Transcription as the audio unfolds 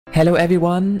Hello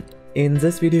everyone! In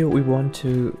this video we want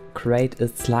to create a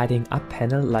sliding up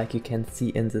panel like you can see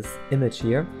in this image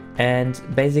here. And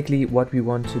basically what we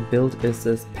want to build is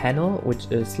this panel which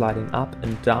is sliding up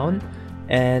and down.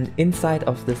 And inside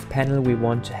of this panel we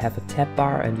want to have a tab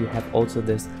bar, and you have also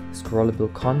this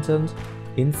scrollable content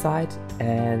inside.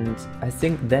 And I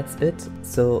think that's it.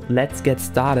 So let's get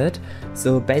started.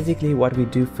 So basically what we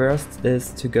do first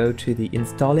is to go to the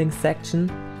installing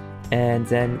section and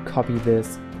then copy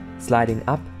this sliding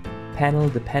up panel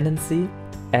dependency,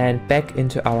 and back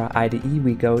into our IDE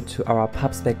we go to our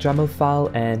pubspec YAML file,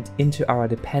 and into our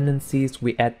dependencies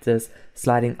we add this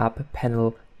sliding up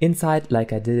panel inside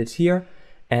like I did it here,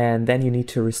 and then you need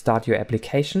to restart your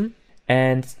application.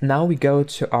 And now we go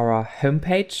to our home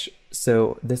page.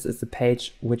 So this is the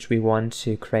page which we want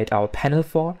to create our panel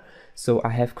for. So I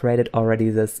have created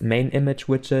already this main image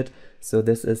widget. So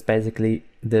this is basically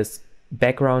this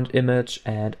background image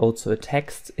and also a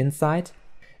text inside.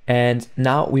 And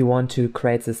now we want to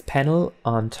create this panel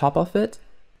on top of it,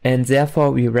 and therefore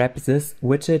we wrap this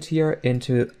widget here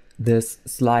into this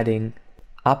sliding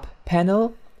up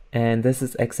panel, and this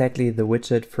is exactly the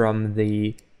widget from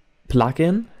the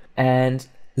plugin. And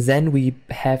then we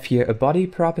have here a body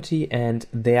property, and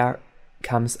there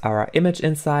comes our image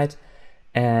inside,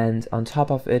 and on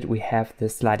top of it we have the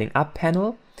sliding up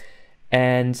panel.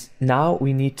 And now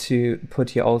we need to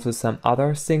put here also some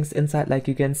other things inside like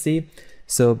you can see.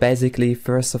 So basically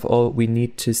first of all we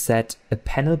need to set a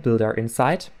panel builder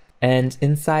inside, and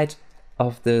inside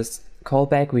of this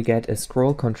callback we get a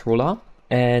scroll controller,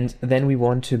 and then we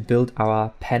want to build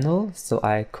our panel. So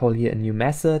I call here a new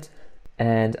method,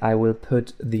 and I will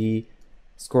put the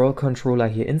scroll controller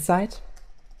here inside.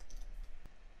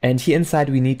 And here inside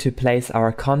we need to place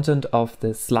our content of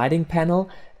the sliding panel,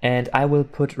 and I will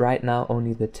put right now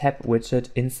only the tab widget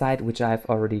inside, which I've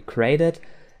already created.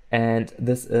 And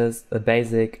this is a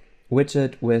basic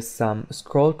widget with some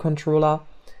scroll controller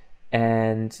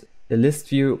and a list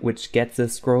view which gets the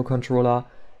scroll controller,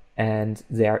 and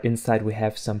there inside we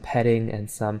have some padding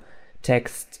and some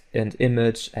text and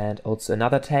image and also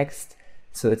another text.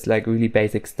 So it's like really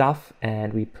basic stuff,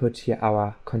 and we put here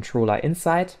our controller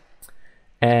inside.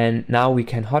 And now we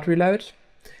can hot reload.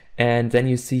 And then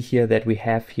you see here that we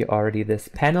have here already this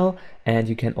panel, and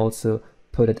you can also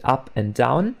put it up and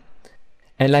down.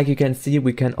 And like you can see,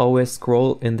 we can always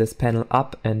scroll in this panel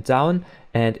up and down.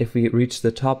 And if we reach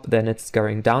the top, then it's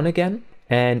going down again.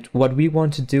 And what we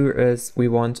want to do is we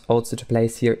want also to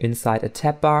place here inside a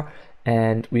tab bar.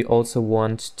 And we also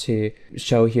want to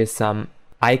show here some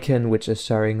icon, which is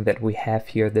showing that we have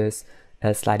here this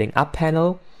sliding up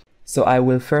panel. So I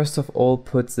will first of all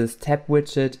put this tab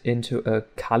widget into a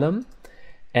column,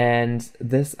 and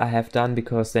this I have done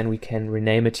because then we can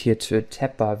rename it here to a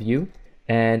tab bar view.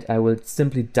 And I will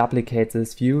simply duplicate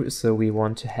this view, so we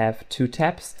want to have two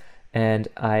tabs, and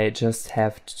I just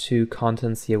have two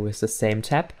contents here with the same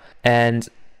tab. And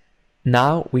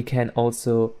now we can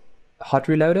also hot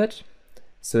reload it,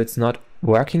 so it's not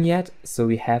working yet. So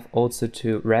we have also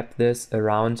to wrap this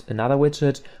around another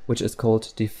widget which is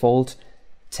called default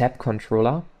tab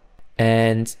controller,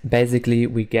 and basically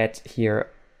we get here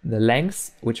the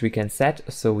length which we can set,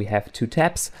 so we have two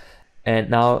tabs. And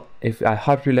now if I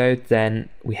hot reload, then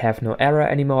we have no error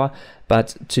anymore.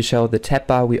 But to show the tab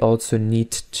bar we also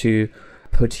need to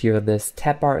put here this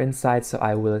tab bar inside, so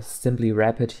I will simply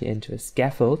wrap it here into a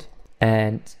scaffold,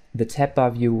 and the tab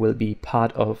bar view will be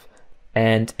part of,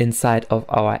 and inside of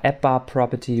our app bar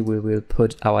property we will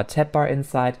put our tab bar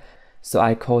inside. So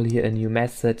I call here a new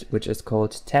method which is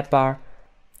called tab bar,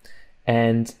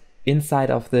 and inside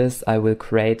of this I will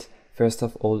create first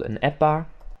of all an app bar,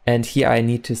 and here I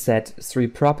need to set three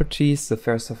properties. So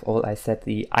first of all I set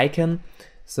the icon,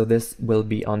 so this will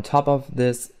be on top of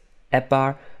this app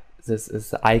bar. This is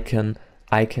the icon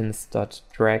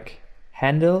icons.drag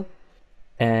handle,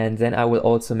 and then I will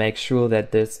also make sure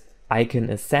that this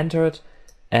icon is centered.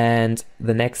 And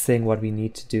the next thing what we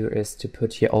need to do is to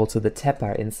put here also the tab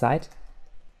bar inside.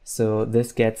 So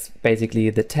this gets basically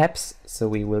the tabs. So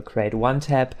we will create one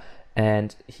tab,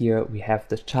 and here we have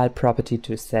the child property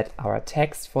to set our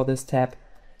text for this tab.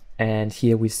 And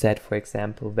here we set, for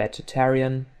example,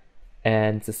 vegetarian.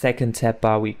 And the second tab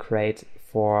bar we create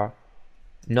for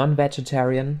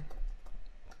non-vegetarian.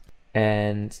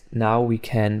 And now we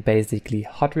can basically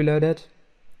hot reload it.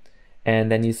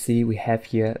 And then you see we have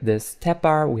here this tab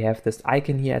bar, we have this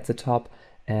icon here at the top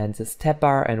and this tab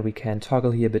bar, and we can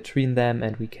toggle here between them,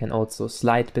 and we can also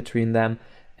slide between them,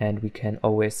 and we can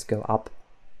always go up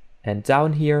and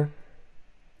down here.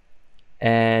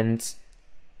 And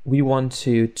we want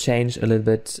to change a little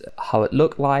bit how it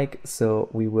looked like, so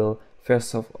we will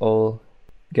first of all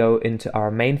go into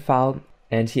our main file,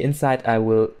 and here inside I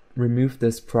will remove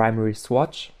this primary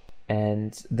swatch,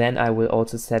 and then I will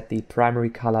also set the primary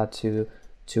color to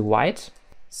white,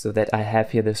 so that I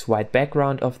have here this white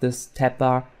background of this tab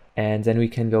bar. And then we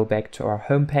can go back to our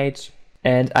home page.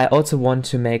 And I also want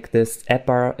to make this app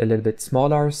bar a little bit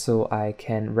smaller, so I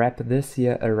can wrap this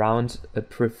here around a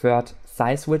preferred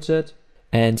size widget.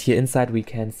 And here inside we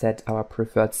can set our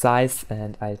preferred size,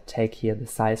 and I take here the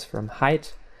size from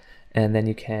height, and then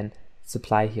you can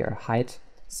supply here a height.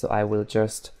 So I will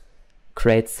just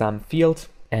create some field,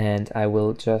 and I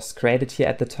will just create it here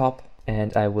at the top,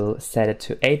 and I will set it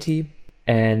to 80,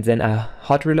 and then I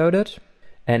hot reload it.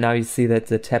 And now you see that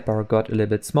the tab bar got a little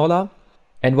bit smaller.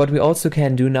 And what we also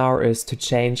can do now is to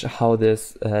change how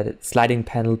this sliding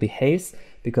panel behaves,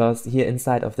 because here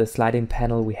inside of the sliding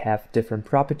panel we have different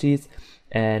properties,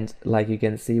 and like you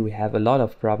can see we have a lot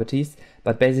of properties,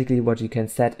 but basically what you can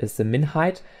set is the min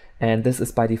height, and this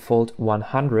is by default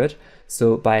 100.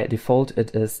 So by default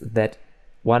it is that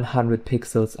 100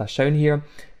 pixels are shown here,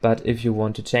 but if you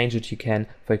want to change it you can,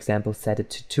 for example, set it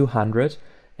to 200,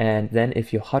 and then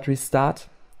if you hot restart,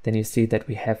 then you see that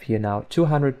we have here now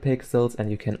 200 pixels,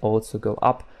 and you can also go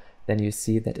up. Then you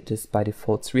see that it is by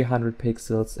default 300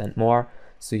 pixels and more,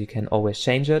 so you can always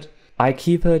change it. I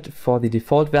keep it for the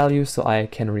default value, so I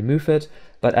can remove it,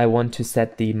 but I want to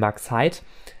set the max height,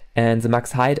 and the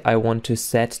max height I want to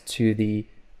set to the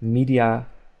media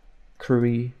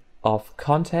query of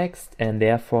context, and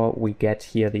therefore we get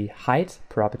here the height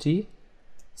property.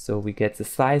 So we get the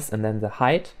size and then the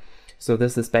height. So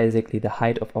this is basically the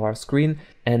height of our screen,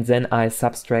 and then I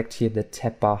subtract here the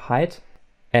tab bar height.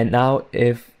 And now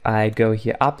if I go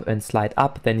here up and slide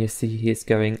up, then you see he's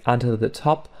going until the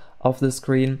top of the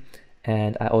screen,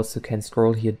 and I also can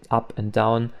scroll here up and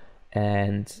down,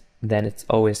 and then it's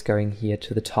always going here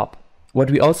to the top.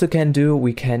 What we also can do,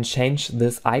 we can change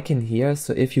this icon here.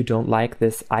 So if you don't like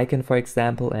this icon, for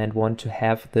example, and want to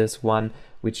have this one,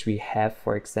 which we have,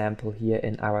 for example, here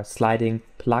in our sliding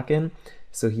plugin.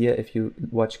 So here, if you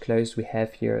watch close, we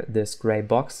have here this gray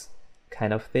box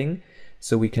kind of thing.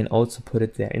 So we can also put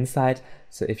it there inside.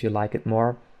 So if you like it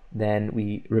more, then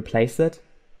we replace it.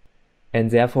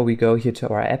 And therefore we go here to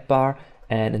our app bar,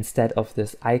 and instead of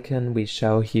this icon, we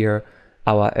show here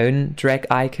our own drag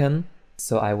icon.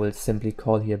 So I will simply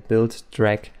call here build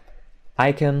drag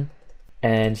icon,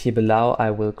 and here below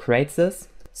I will create this.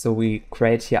 So we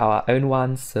create here our own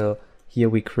one. So here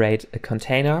we create a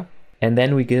container, and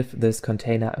then we give this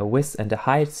container a width and a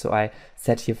height. So I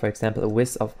set here, for example, a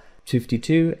width of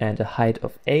 52 and a height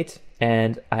of 8.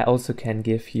 And I also can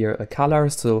give here a color.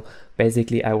 So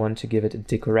basically I want to give it a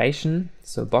decoration,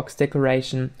 so box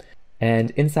decoration.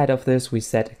 And inside of this we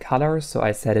set a color, so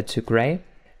I set it to gray.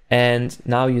 And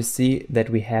now you see that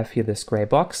we have here this gray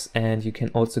box, and you can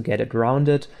also get it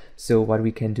rounded. So what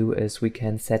we can do is we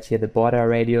can set here the border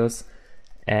radius,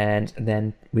 and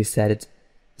then we set it,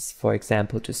 for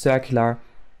example, to circular,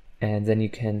 and then you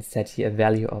can set here a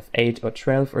value of 8 or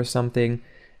 12 or something,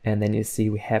 and then you see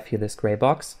we have here this gray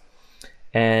box.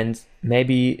 And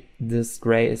maybe this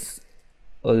gray is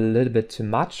a little bit too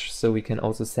much, so we can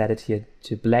also set it here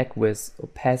to black with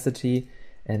opacity,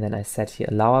 and then I set here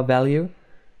a lower value.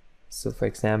 So for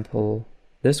example,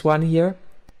 this one here.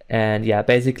 And yeah,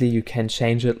 basically you can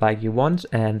change it like you want,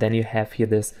 and then you have here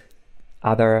this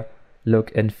other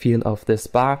look and feel of this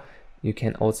bar. You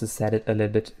can also set it a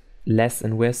little bit less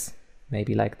in width,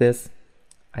 maybe like this.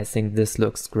 I think this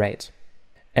looks great.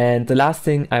 And the last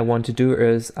thing I want to do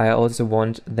is I also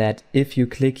want that if you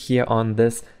click here on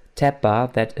this tab bar,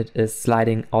 that it is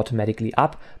sliding automatically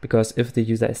up, because if the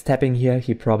user is tapping here,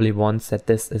 he probably wants that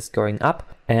this is going up.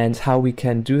 And how we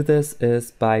can do this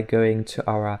is by going to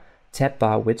our tab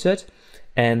bar widget,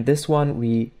 and this one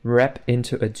we wrap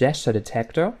into a gesture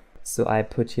detector. So I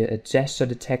put here a gesture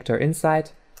detector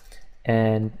inside,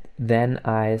 and then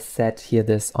I set here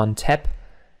this on tap,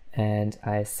 and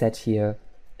I set here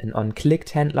an on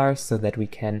clicked handler so that we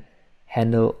can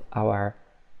handle our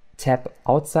tab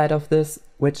outside of this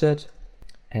widget.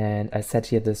 And I set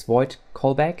here this void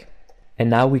callback, and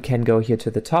now we can go here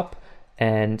to the top,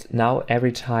 and now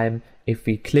every time if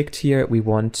we clicked here, we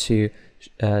want to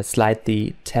slide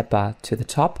the tab bar to the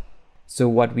top. So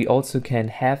what we also can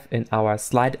have in our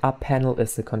slide up panel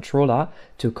is a controller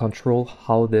to control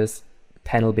how this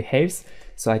panel behaves.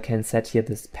 So I can set here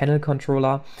this panel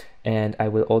controller, and I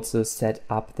will also set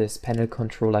up this panel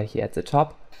controller here at the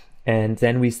top. And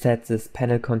then we set this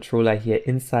panel controller here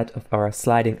inside of our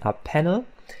sliding up panel.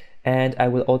 And I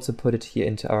will also put it here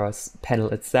into our panel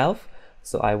itself.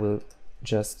 So I will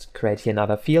just create here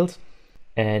another field.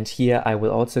 And here I will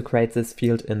also create this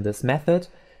field in this method.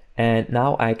 And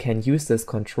now I can use this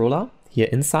controller here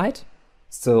inside.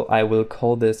 So I will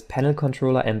call this panel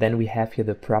controller, and then we have here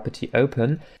the property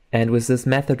open. And with this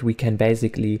method, we can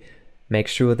basically make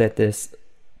sure that this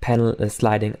panel is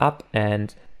sliding up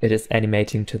and it is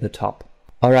animating to the top.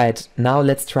 All right, now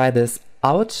let's try this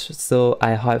out. So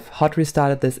I have hot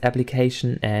restarted this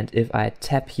application, and if I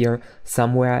tap here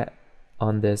somewhere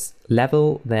on this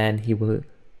level, then he will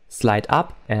slide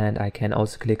up, and I can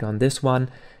also click on this one.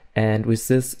 And with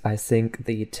this, I think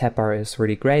the tab bar is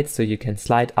really great. So you can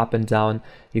slide up and down,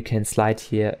 you can slide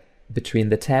here between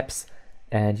the tabs,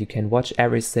 and you can watch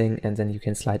everything, and then you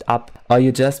can slide up. Or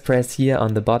you just press here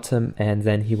on the bottom, and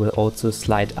then he will also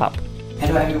slide up.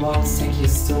 Hello everyone, thank you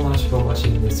so much for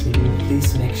watching this video.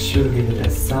 Please make sure to give it a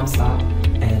thumbs up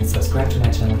and subscribe to my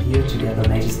channel here to get the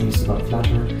latest news about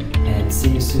Flutter. And see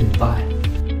you soon, bye!